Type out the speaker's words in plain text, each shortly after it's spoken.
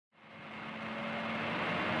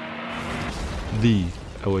The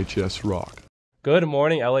LHS Rock. Good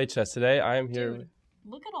morning, LHS. Today I am here. Dude,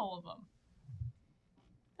 look at all of them.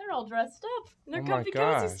 They're all dressed up. And they're Oh my comfy,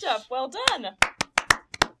 cozy gosh. stuff. Well done.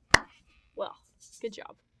 Well, good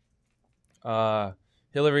job.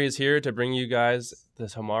 Hillary is here to bring you guys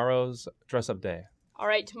tomorrow's dress-up day. All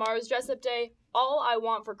right, tomorrow's dress-up day. All I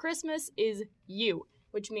want for Christmas is you,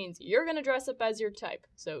 which means you're going to dress up as your type.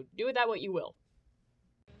 So do with that what you will.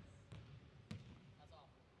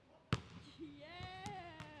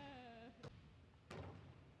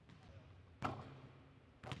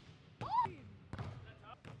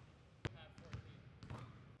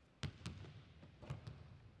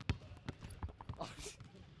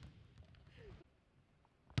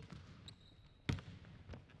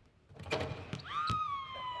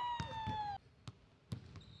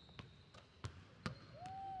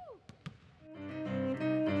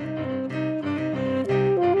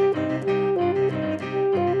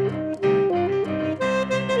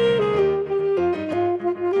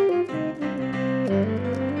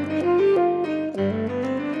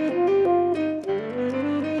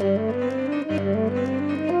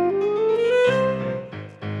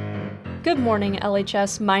 Good morning,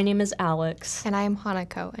 LHS. My name is Alex. And I am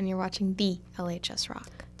Hanako, and you're watching the LHS Rock.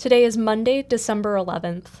 Today is Monday, December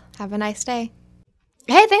 11th. Have a nice day.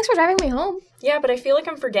 Hey, thanks for driving me home. Yeah, but I feel like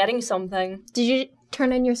I'm forgetting something. Did you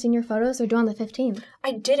turn in your senior photos or do on the 15th?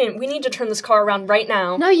 I didn't. We need to turn this car around right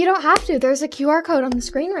now. No, you don't have to. There's a QR code on the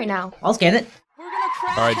screen right now. I'll scan it. All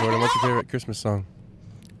right, Jordan, what's your favorite Christmas song?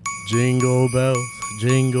 Jingle bells,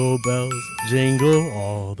 jingle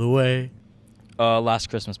all the way. Last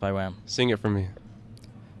Christmas by Wham. Sing it for me.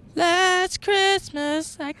 Last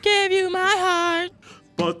Christmas, I gave you my heart.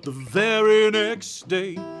 But the very next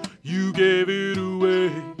day, you gave it away.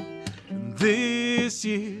 And this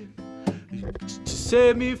year, to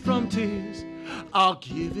save me from tears, I'll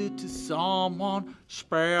give it to someone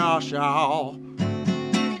special.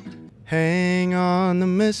 Hang on the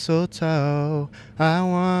mistletoe, I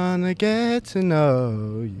wanna get to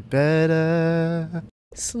know you better.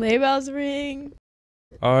 Sleigh bells ring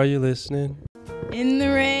Are you listening? in the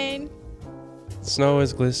rain, Snow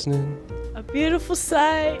is glistening. a beautiful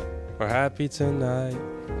sight. We're happy tonight.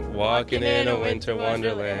 Walking in a winter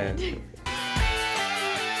wonderland.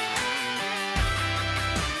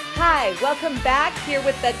 Hi, welcome back here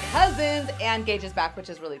with the cousins, and Gage is back, which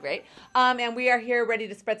is really great. And we are here ready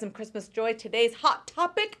to spread some Christmas joy. Today's hot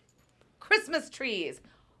topic, Christmas trees.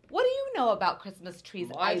 What do you know about Christmas trees,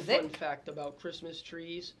 My Isaac? fun fact about Christmas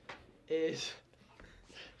trees is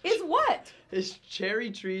What?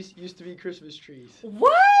 cherry trees used to be Christmas trees.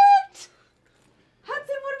 What?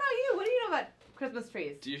 Hudson, what about you? What do you know about Christmas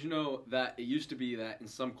trees? Do you know that it used to be that in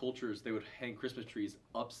some cultures they would hang Christmas trees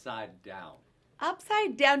upside down?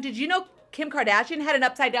 Upside down. Did you know Kim Kardashian had an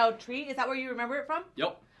upside down tree? Is that where you remember it from?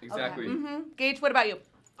 Yep, exactly. Okay. Gage, what about you?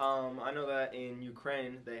 I know that in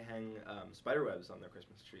Ukraine they hang spider webs on their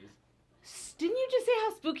Christmas trees. Didn't you just say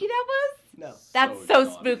how spooky that was? No. That's so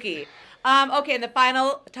spooky. Okay, and the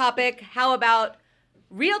final topic, how about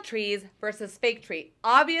real trees versus fake tree?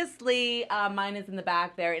 Obviously, mine is in the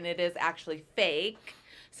back there, and it is actually fake.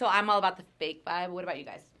 So I'm all about the fake vibe. What about you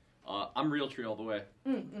guys? I'm real tree all the way.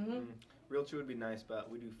 Real tree would be nice, but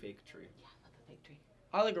we do fake tree. Yeah, I love the fake tree.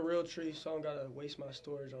 I like a real tree, so I don't gotta waste my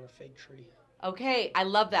storage on a fake tree. Okay, I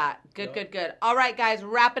love that. Good, good, good. All right, guys,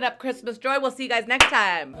 wrapping up Christmas joy. We'll see you guys next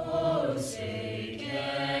time. Please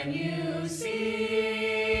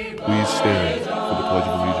stand for the Pledge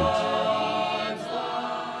of Allegiance.